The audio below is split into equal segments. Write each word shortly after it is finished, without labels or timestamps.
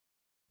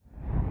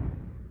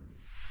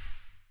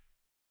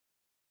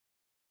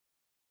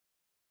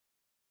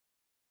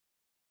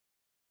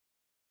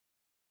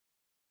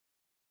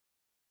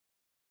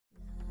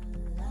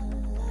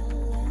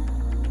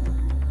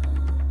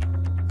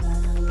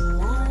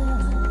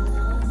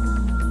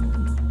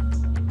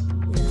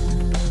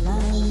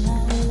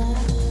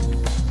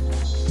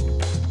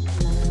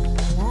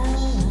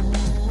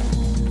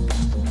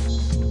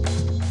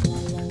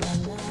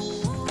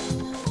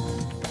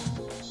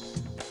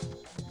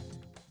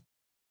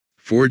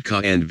Ford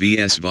Ka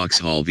vs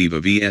Vauxhall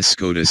Viva vs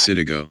Skoda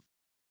Citigo.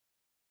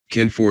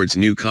 Can Ford's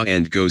new Ka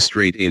go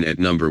straight in at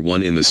number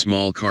 1 in the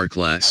small car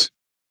class?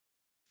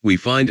 We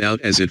find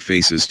out as it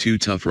faces two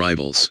tough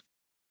rivals.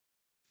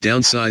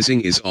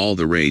 Downsizing is all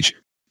the rage,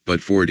 but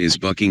Ford is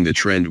bucking the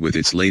trend with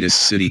its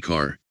latest city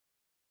car.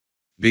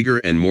 Bigger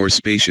and more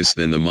spacious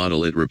than the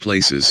model it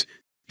replaces,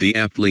 the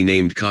aptly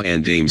named Ka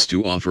aims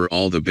to offer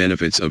all the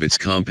benefits of its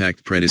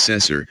compact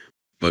predecessor,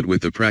 but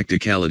with the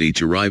practicality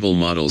to rival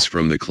models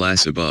from the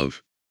class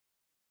above.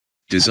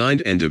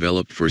 Designed and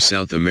developed for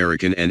South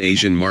American and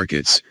Asian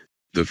markets,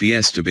 the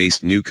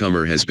Fiesta-based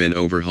newcomer has been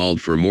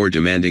overhauled for more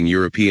demanding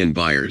European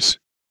buyers.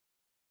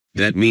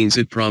 That means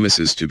it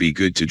promises to be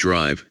good to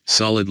drive,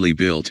 solidly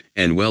built,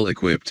 and well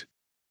equipped.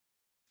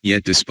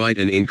 Yet despite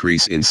an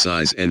increase in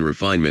size and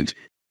refinement,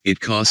 it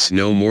costs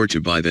no more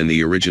to buy than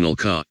the original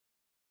Ka.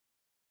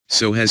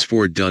 So has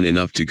Ford done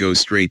enough to go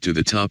straight to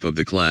the top of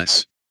the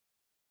class?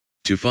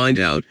 To find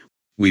out,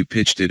 we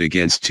pitched it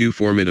against two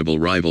formidable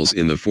rivals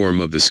in the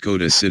form of the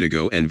Skoda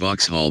Citigo and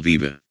Vauxhall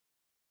Viva.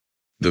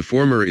 The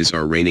former is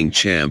our reigning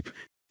champ,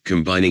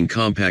 combining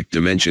compact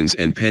dimensions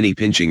and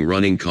penny-pinching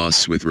running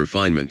costs with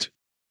refinement.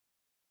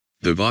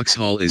 The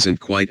Vauxhall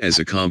isn't quite as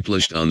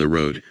accomplished on the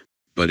road,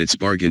 but its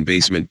bargain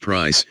basement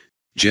price,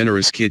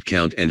 generous kit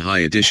count and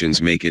high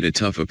additions make it a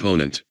tough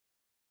opponent.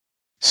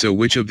 So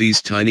which of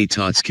these tiny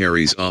tots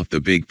carries off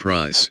the big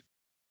prize?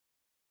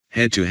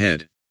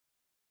 Head-to-head.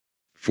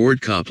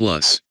 Ford Ka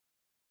Plus.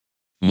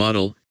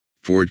 Model,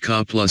 Ford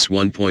Ka Plus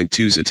 1.2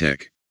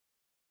 Zetec.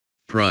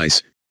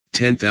 Price,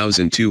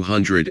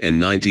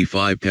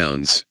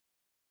 £10,295.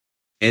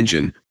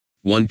 Engine,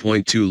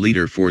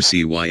 1.2-liter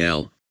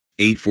 4CYL,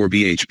 84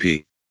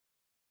 bhp.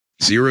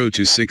 0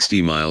 to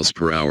 60 miles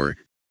per hour,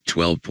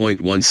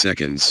 12.1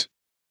 seconds.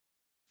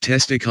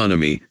 Test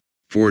economy,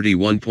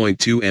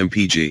 41.2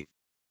 mpg.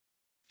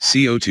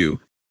 CO2,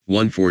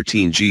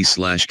 114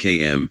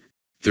 g/km,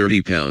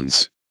 30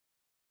 pounds.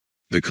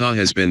 The Ka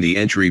has been the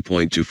entry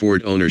point to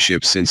Ford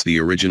ownership since the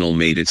original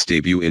made its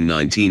debut in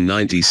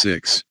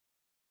 1996.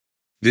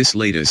 This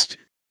latest,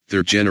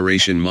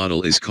 third-generation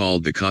model is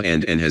called the Ka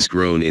and has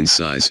grown in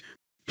size,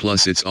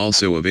 plus it's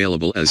also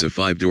available as a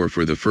 5-door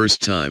for the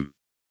first time.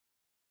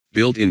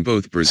 Built in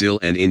both Brazil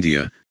and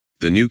India,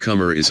 the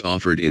newcomer is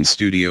offered in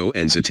Studio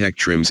and Zetec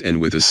trims and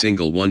with a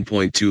single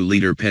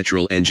 1.2-liter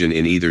petrol engine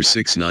in either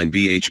 6.9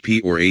 bhp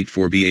or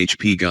 8.4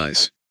 bhp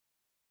guise.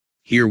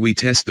 Here we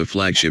test the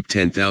flagship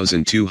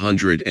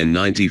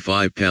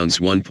 £10,295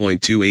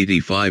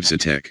 1.285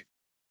 Zetec.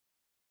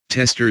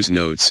 Testers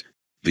notes,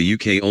 the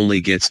UK only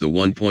gets the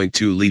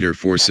 1.2-liter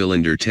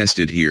 4-cylinder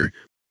tested here,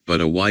 but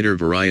a wider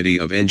variety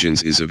of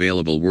engines is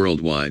available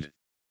worldwide.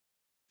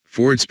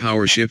 Ford's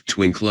PowerShift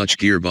twin-clutch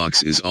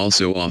gearbox is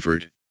also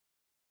offered.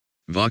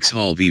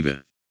 Vauxhall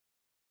Viva.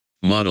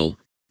 Model,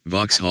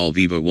 Vauxhall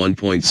Viva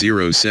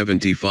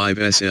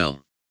 1.075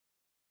 SL.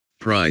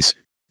 Price,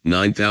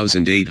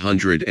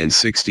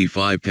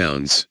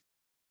 £9,865.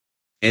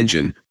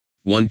 Engine,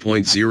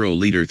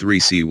 1.0-liter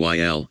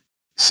 3CYL,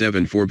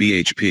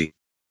 7.4 bhp.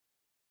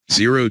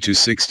 0 to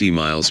 60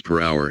 miles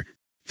per hour,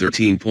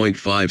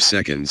 13.5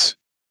 seconds.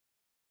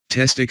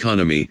 Test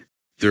economy,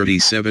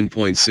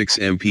 37.6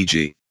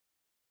 mpg.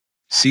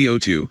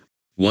 CO2,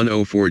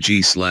 104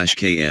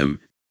 g/km,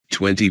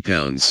 20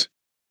 pounds.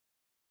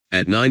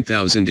 At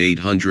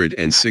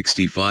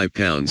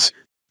 £9,865,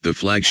 the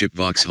flagship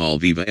Vauxhall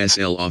Viva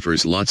SL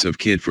offers lots of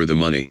kit for the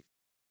money.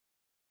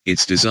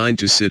 It's designed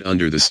to sit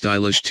under the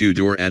stylish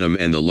 2-door Atom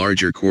and the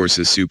larger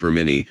Corsa Super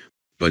Mini,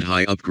 but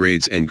high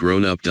upgrades and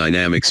grown-up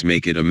dynamics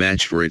make it a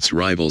match for its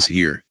rivals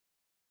here.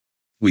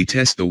 We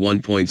test the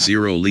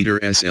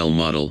 1.0-liter SL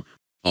model,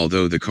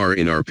 although the car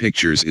in our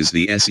pictures is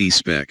the SE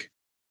spec.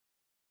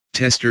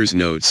 Testers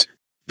notes,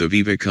 the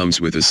Viva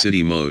comes with a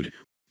city mode,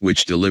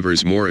 which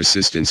delivers more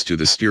assistance to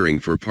the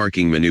steering for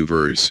parking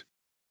maneuvers.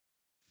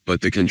 But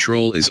the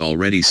control is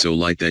already so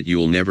light that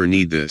you'll never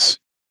need this.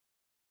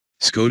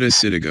 Skoda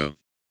Citigo.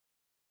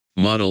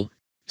 Model,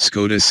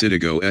 Skoda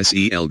Citigo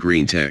SEL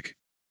Green Tech.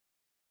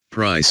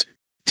 Price,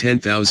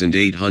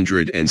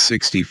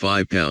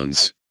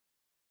 £10,865.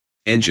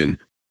 Engine,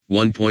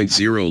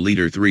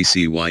 1.0-liter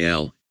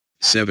 3CYL,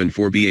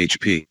 7.4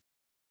 bhp.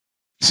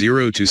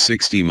 0 to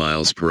 60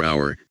 miles per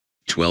hour,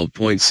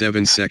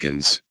 12.7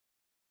 seconds.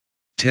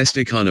 Test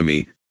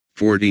economy,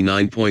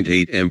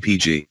 49.8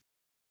 mpg.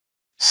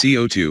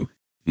 CO2,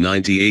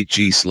 98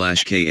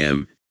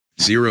 g/km,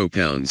 0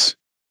 pounds.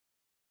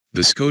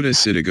 The Skoda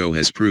Citigo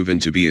has proven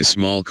to be a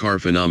small car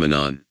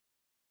phenomenon.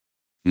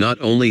 Not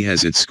only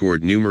has it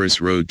scored numerous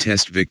road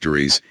test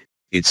victories,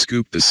 it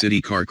scooped the city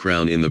car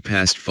crown in the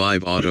past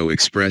 5 Auto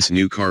Express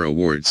New Car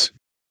Awards.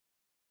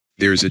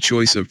 There's a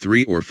choice of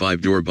 3 or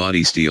 5-door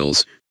body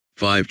styles,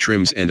 5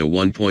 trims and a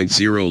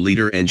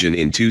 1.0-liter engine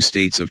in 2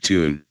 states of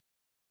tune.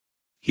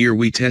 Here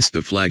we test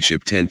the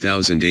flagship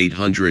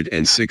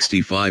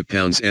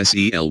 £10,865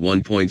 SEL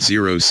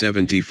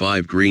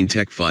 1.075 Green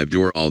Tech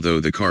 5-door, although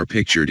the car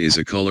pictured is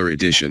a color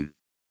edition.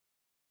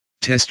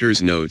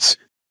 Testers notes,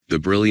 the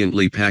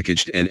brilliantly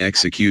packaged and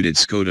executed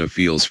Skoda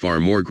feels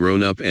far more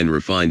grown-up and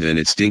refined than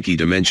its dinky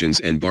dimensions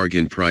and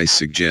bargain price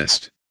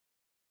suggest.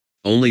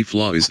 Only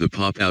flaw is the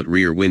pop-out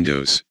rear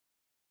windows.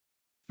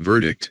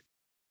 Verdict.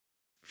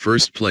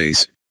 First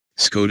place,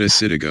 Skoda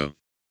Citigo.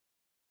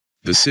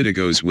 The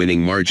Citigo's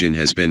winning margin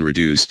has been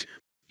reduced,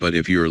 but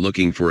if you're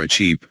looking for a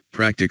cheap,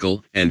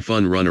 practical, and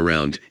fun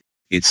runaround,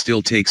 it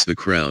still takes the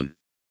crown.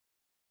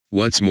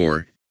 What's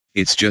more,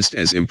 it's just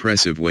as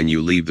impressive when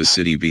you leave the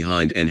city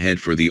behind and head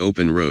for the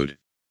open road.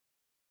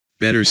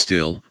 Better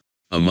still,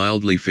 a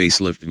mildly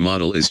facelifted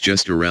model is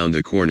just around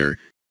the corner,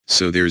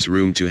 so there's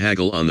room to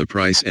haggle on the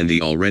price and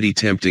the already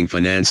tempting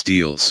finance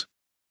deals.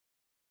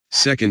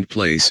 Second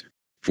place,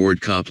 Ford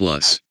Ka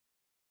Plus.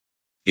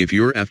 If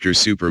you're after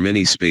super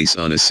mini space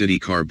on a city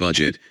car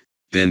budget,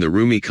 then the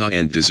roomy Ka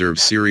and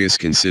deserves serious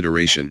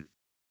consideration.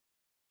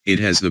 It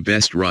has the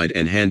best ride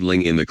and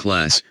handling in the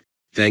class,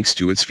 thanks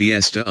to its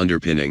Fiesta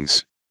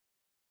underpinnings.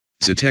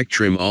 Zetec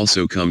trim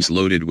also comes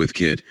loaded with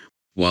kit,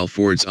 while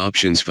Ford's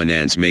options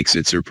finance makes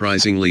it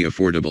surprisingly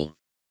affordable.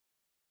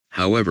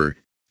 However,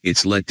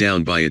 it's let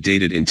down by a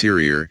dated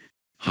interior,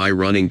 high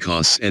running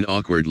costs and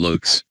awkward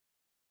looks.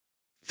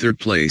 Third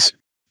place,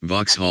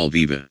 Vauxhall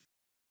Viva.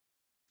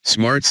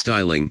 Smart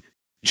styling,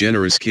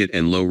 generous kit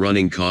and low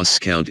running costs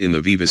count in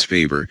the Viva's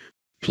favor,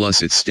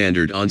 plus its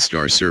standard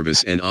OnStar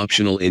service and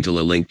optional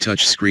IntelliLink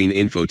touchscreen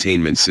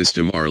infotainment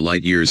system are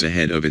light years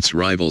ahead of its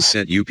rival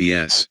set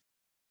UPS.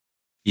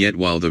 Yet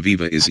while the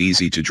Viva is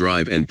easy to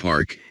drive and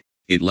park,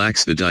 it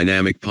lacks the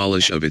dynamic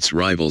polish of its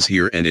rivals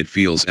here and it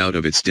feels out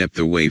of its depth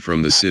away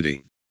from the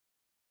city.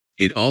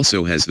 It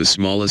also has the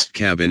smallest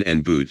cabin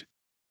and boot.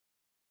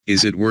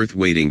 Is it worth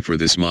waiting for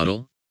this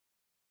model?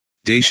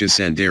 Dacia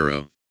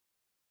Sandero.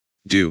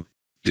 Due,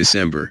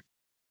 December.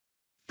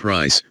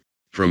 Price,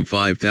 from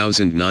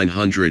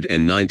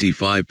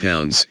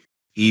 £5,995,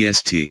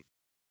 EST.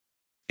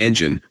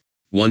 Engine,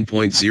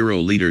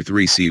 1.0-litre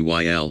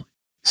 3CYL,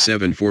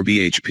 7.4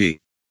 bhp.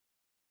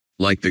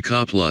 Like the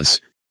Ka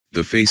Plus,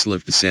 the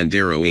facelift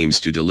Sandero aims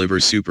to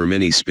deliver super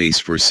mini space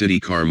for city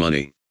car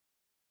money.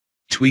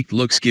 Tweaked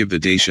looks give the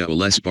Dacia a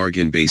less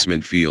bargain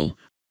basement feel,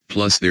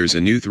 plus there's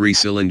a new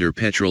 3-cylinder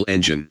petrol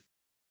engine.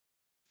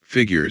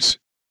 Figures.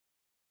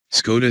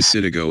 Skoda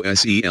Citigo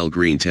SEL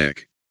Green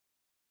Tech.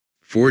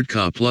 Ford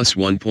Ka Plus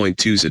 1.2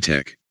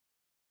 Zetec.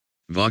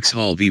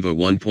 Vauxhall Viva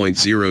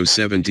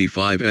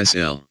 1.075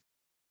 SL.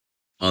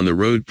 On the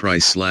road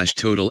price /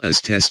 total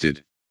as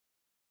tested.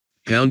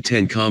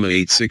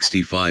 £10,865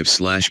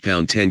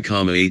 /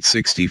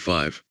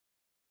 £10,865.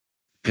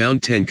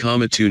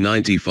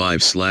 £10,295 /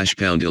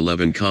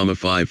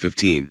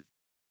 £11,515.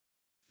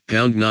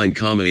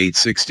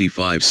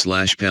 £9,865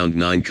 /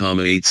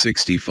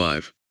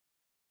 £9,865.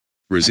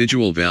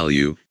 Residual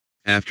value,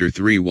 after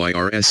 3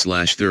 YRS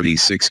 /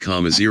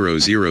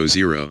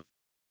 36,000.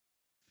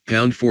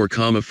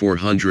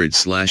 £4,400 /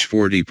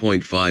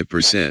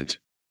 40.5%.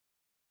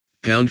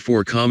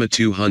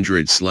 £4,200 /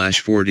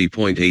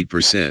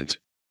 40.8%.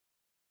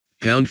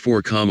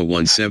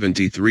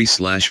 £4,173 /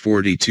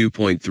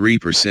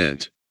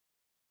 42.3%.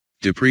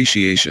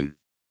 Depreciation.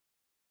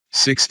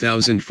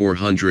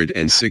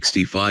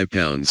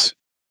 £6,465.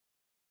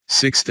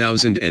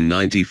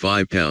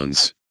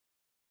 £6,095.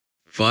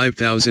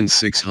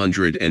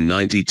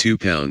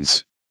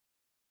 £5,692.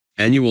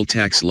 Annual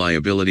tax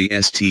liability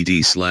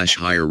STD /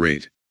 higher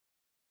rate.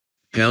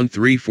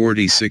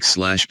 £346 /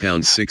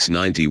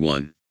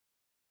 £691.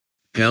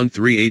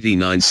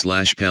 £389 /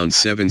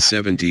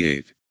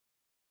 £778.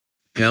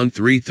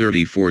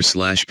 £334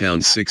 /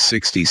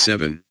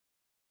 £667.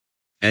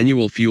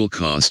 Annual fuel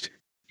cost,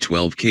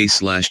 12k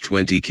 /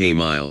 20k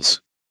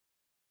miles.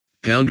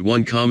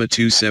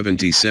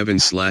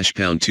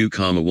 £1,277 /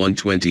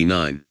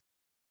 £2,129.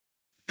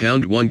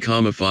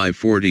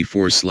 £1,544 /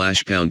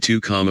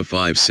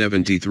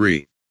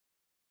 £2,573.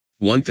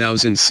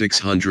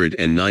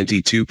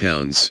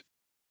 £1,692.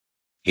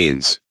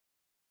 INS.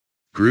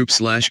 Group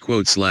 /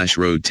 quote /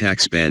 road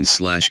tax band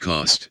 /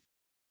 cost.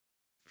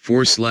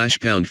 4 /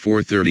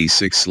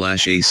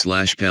 £436 / A /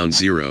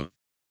 £0.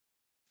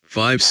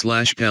 5 /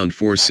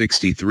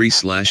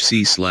 £463 /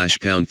 C /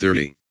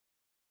 £30.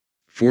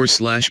 4 /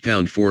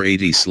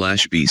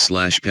 £480 / B /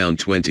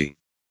 £20.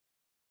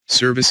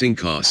 Servicing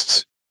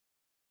costs.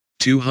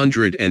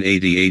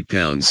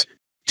 £288,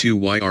 2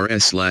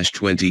 YRS /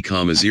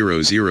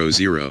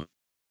 20,000.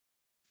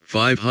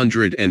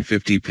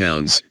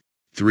 £550,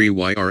 3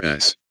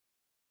 YRS.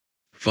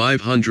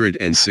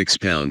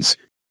 £506,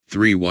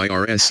 3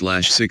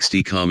 YRS /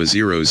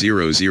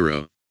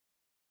 60,000.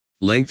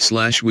 Length /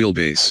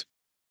 wheelbase.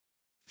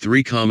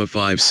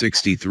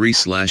 3,563 /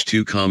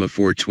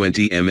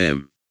 2,420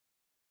 mm.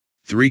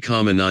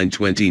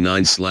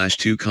 3,929 /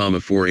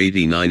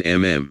 2,489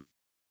 mm.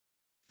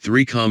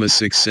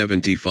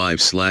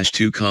 3,675 /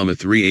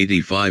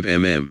 2,385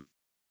 mm.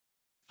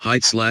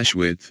 Height /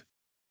 width.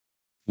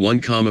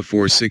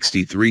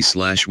 1,463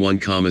 /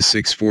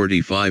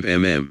 1,645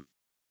 mm.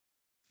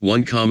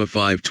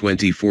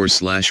 1,524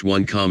 /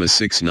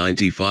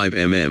 1,695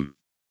 mm.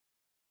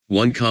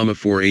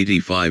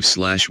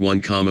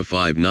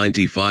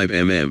 1,485/1,595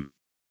 mm.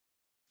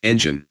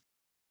 Engine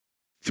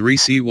 3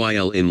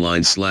 CYL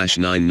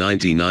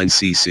inline/999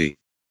 cc.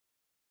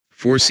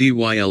 4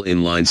 CYL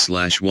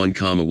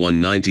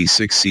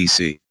inline/1,196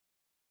 cc.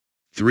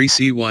 3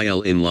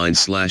 CYL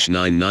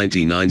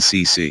inline/999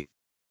 cc.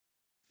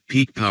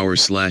 Peak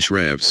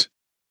power/revs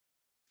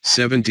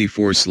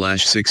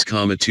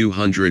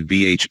 74/6,200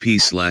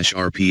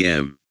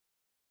 bhp/rpm.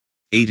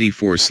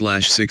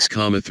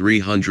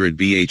 84/6,300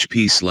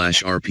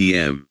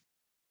 bhp/rpm.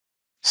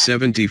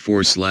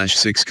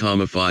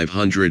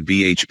 74/6,500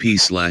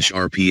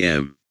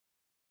 bhp/rpm.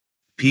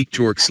 Peak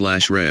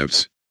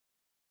torque/revs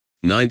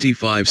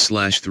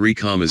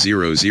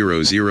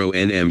 95/3,000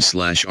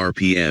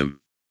 nm/rpm.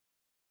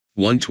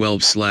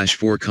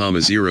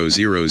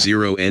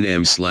 112/4,000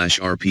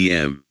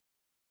 nm/rpm.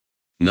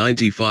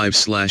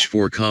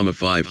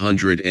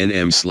 95/4,500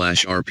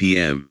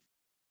 nm/rpm.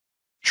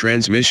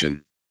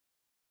 Transmission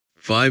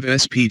 5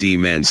 SPD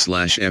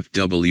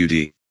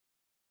man/FWD.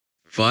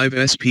 5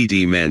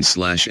 SPD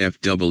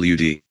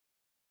man/FWD.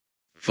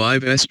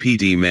 5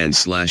 SPD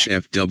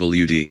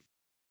man/FWD.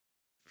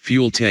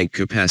 Fuel tank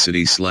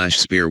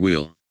capacity/spare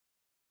wheel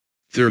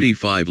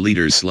 35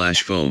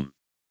 liters/foam.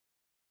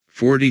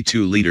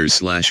 42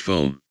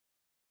 liters/foam.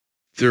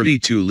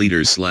 32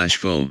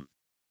 liters/foam.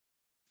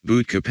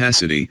 Boot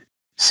capacity,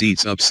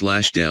 seats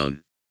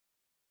up/down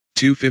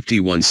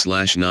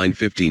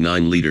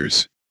 251/959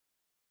 liters.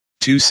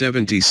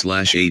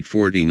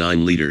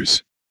 270/849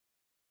 liters.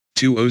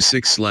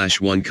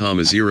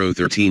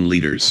 206/1,013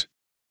 liters.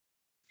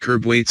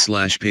 Curb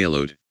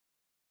weight/payload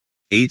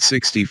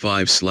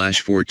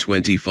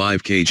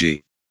 865/425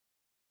 kg.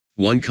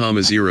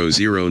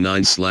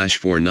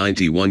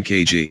 1,009/491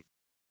 kg.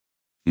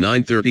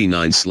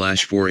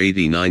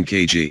 939/489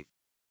 kg.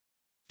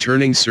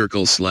 Turning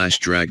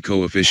circle/drag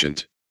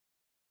coefficient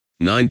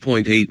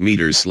 9.8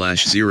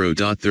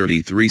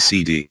 meters/0.33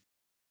 cd.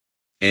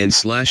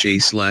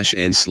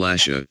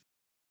 N/A/N/A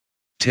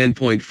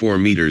 10.4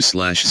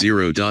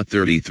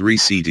 meters/0.33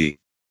 cd.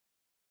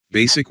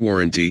 Basic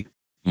warranty,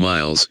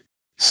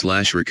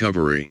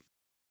 miles/recovery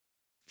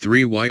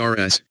 3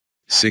 YRS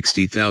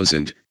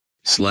 60,000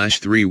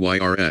 /3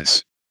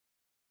 YRS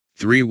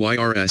 3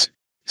 YRS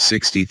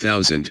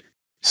 60,000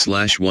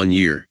 /1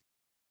 year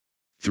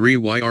 3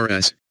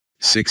 YRS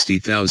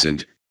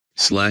 60,000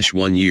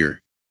 /1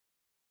 year.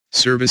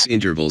 Service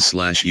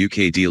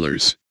interval/UK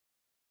dealers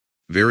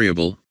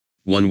variable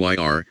 1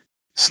 YR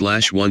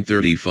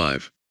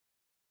 /135.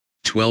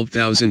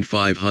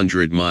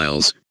 12,500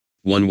 miles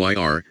 1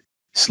 YR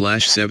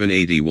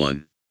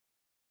 /781.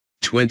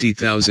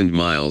 20,000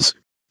 miles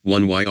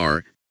 1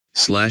 YR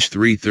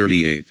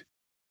 /338.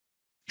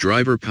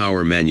 Driver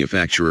power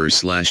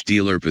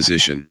manufacturer/dealer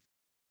position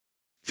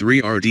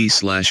 3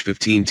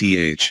 RD/15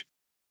 TH.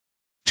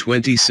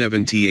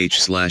 27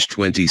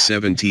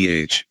 TH/27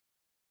 TH.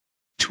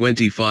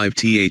 25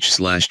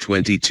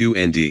 TH/22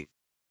 ND.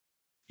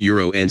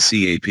 Euro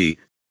NCAP,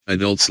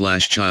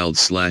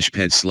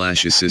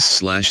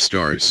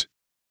 adult/child/pet/assist/stars.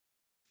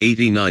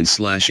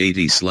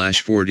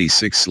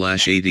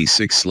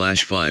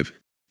 89/80/46/86/5,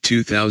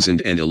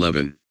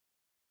 2011.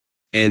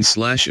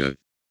 N/A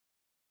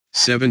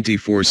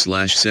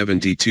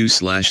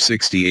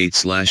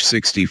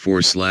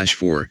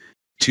 74/72/68/64/4,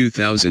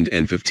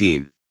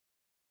 2015.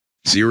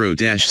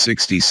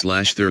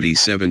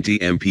 0-60/3070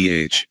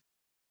 mph.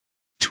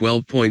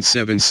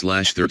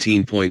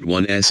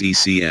 12.7/13.1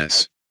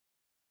 SECS.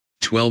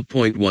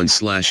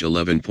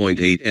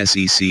 12.1/11.8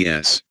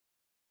 SECS.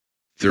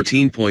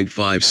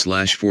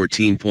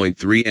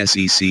 13.5/14.3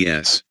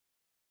 SECS.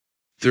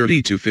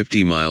 30 to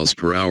 50 miles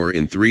per hour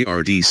in 3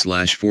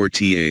 RD/4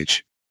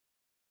 TH.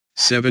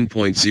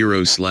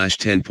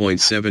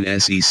 7.0/10.7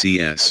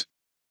 SECS.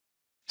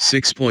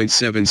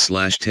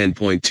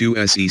 6.7/10.2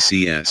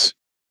 SECS.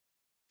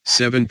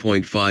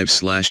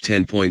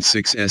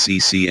 7.5/10.6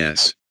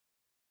 SECS.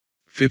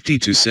 50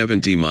 to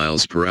 70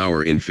 miles per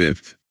hour in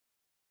 5th.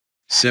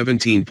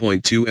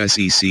 17.2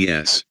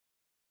 SECS.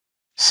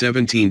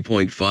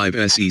 17.5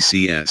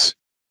 SECS.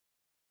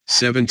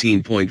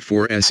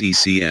 17.4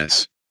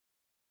 SECS.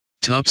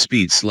 Top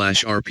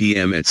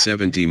speed/RPM at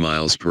 70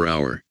 miles per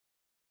hour.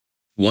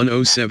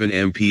 107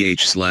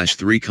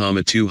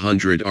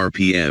 mph/3,200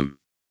 RPM.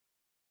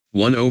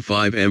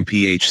 105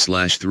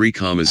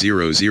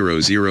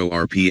 mph/3,000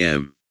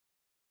 RPM.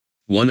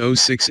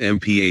 106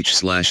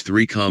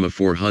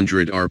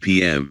 mph/3,400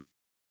 RPM.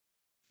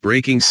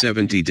 Braking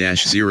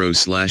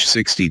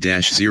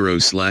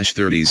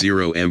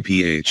 70-0/60-0/30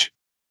 mph.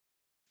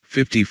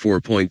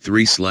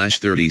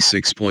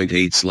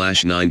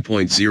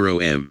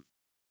 54.3/36.8/9.0 m.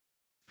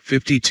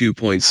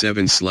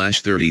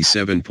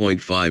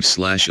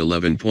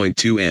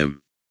 52.7/37.5/11.2 m.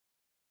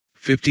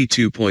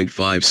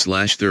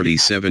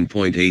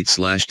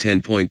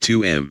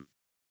 52.5/37.8/10.2 m.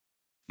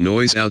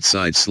 Noise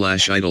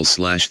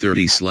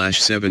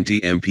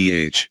outside/idle/30/70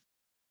 mph.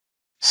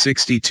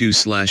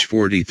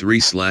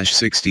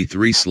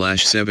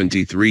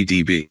 62/43/63/73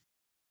 dB.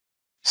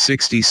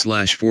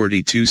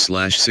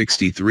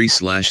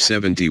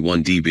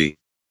 60/42/63/71 dB.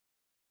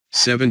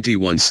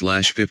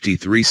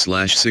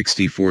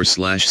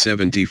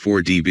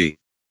 71/53/64/74 dB.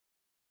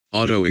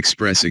 Auto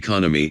Express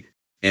Economy,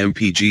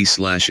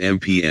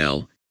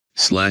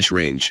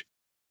 MPG/MPL/range.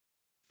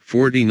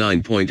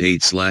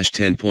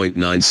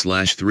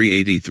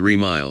 49.8/10.9/383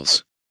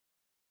 miles.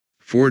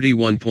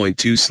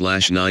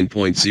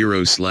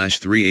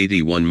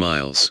 41.2/9.0/381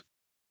 miles.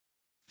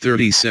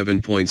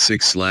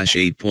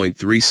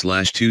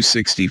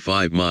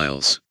 37.6/8.3/265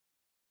 miles.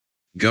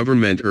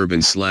 Government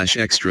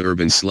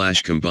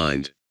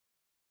urban/extra-urban/combined.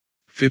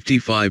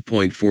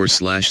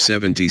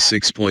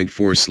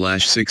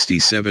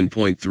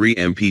 55.4/76.4/67.3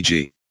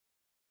 mpg.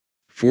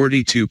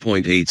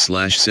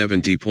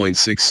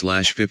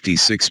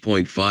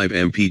 42.8/70.6/56.5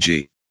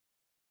 mpg.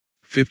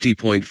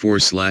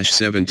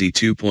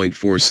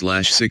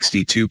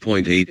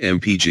 50.4/72.4/62.8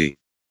 mpg.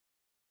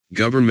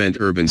 Government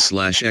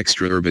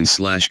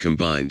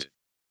urban/extra-urban/combined.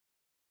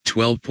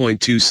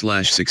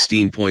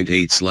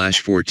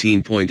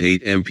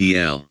 12.2/16.8/14.8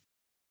 mpl.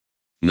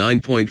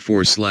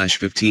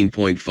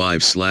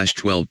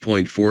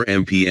 9.4/15.5/12.4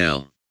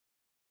 mpl.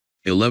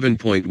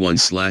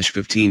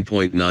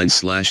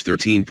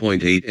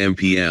 11.1/15.9/13.8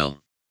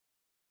 mpl.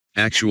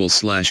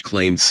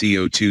 Actual/claimed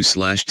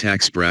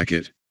CO2/tax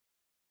bracket.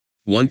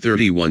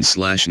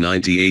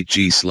 131/98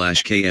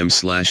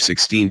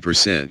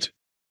 g/km/16%.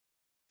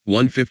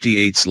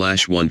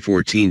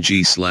 158/114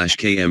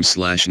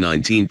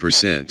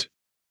 g/km/19%.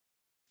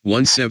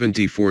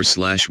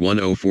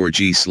 174/104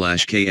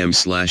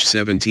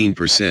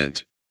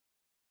 g/km/17%.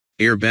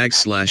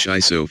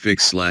 Airbag/ISO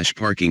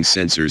fix/parking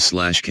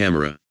sensors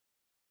camera.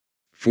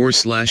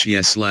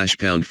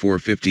 4/yes/pound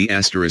 450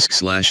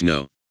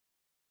 *no.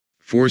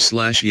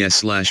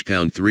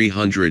 4/yes/pound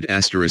 300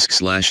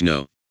 *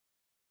 no.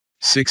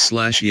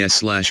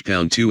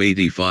 6/yes/pound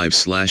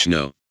 285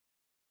 *no.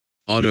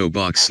 Auto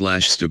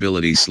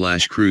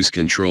box/stability/cruise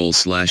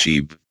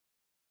control/EB.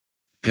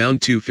 Pound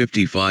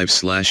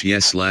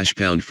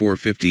 255/yes/pound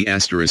 450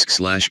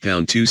 *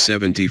 pound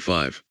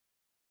 275.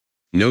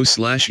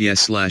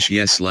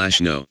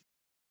 No/yes/yes/no.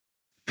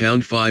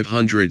 Pound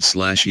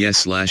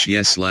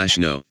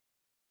 500/yes/no.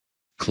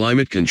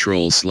 Climate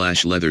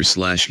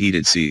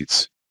control/leather/heated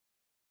seats.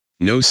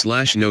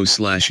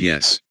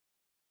 No/no/yes.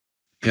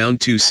 Pound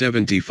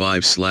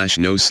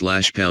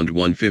 275/no/pound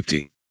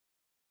 150.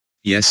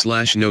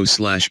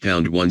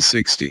 Yes/no/pound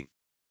 160.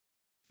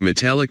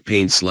 Metallic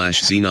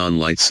paint/xenon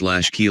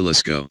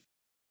light/keyless go.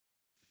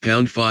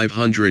 Pound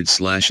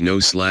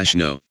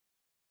 500/no/no.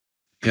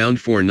 Pound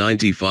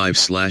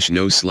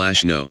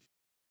 495/no/no.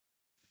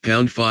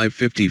 Pound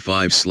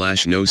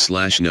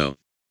 555/no/no.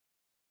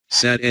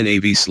 Sat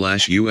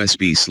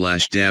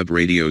nav/USB/DAB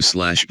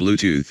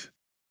radio/Bluetooth.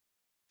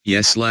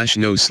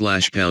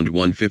 Yes/no/pound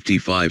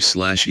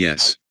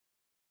 155/yes.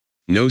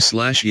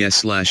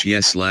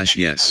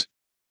 No/yes/yes/yes.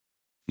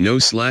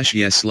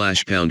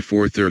 No/yes/pound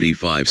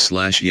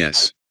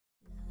 435/yes.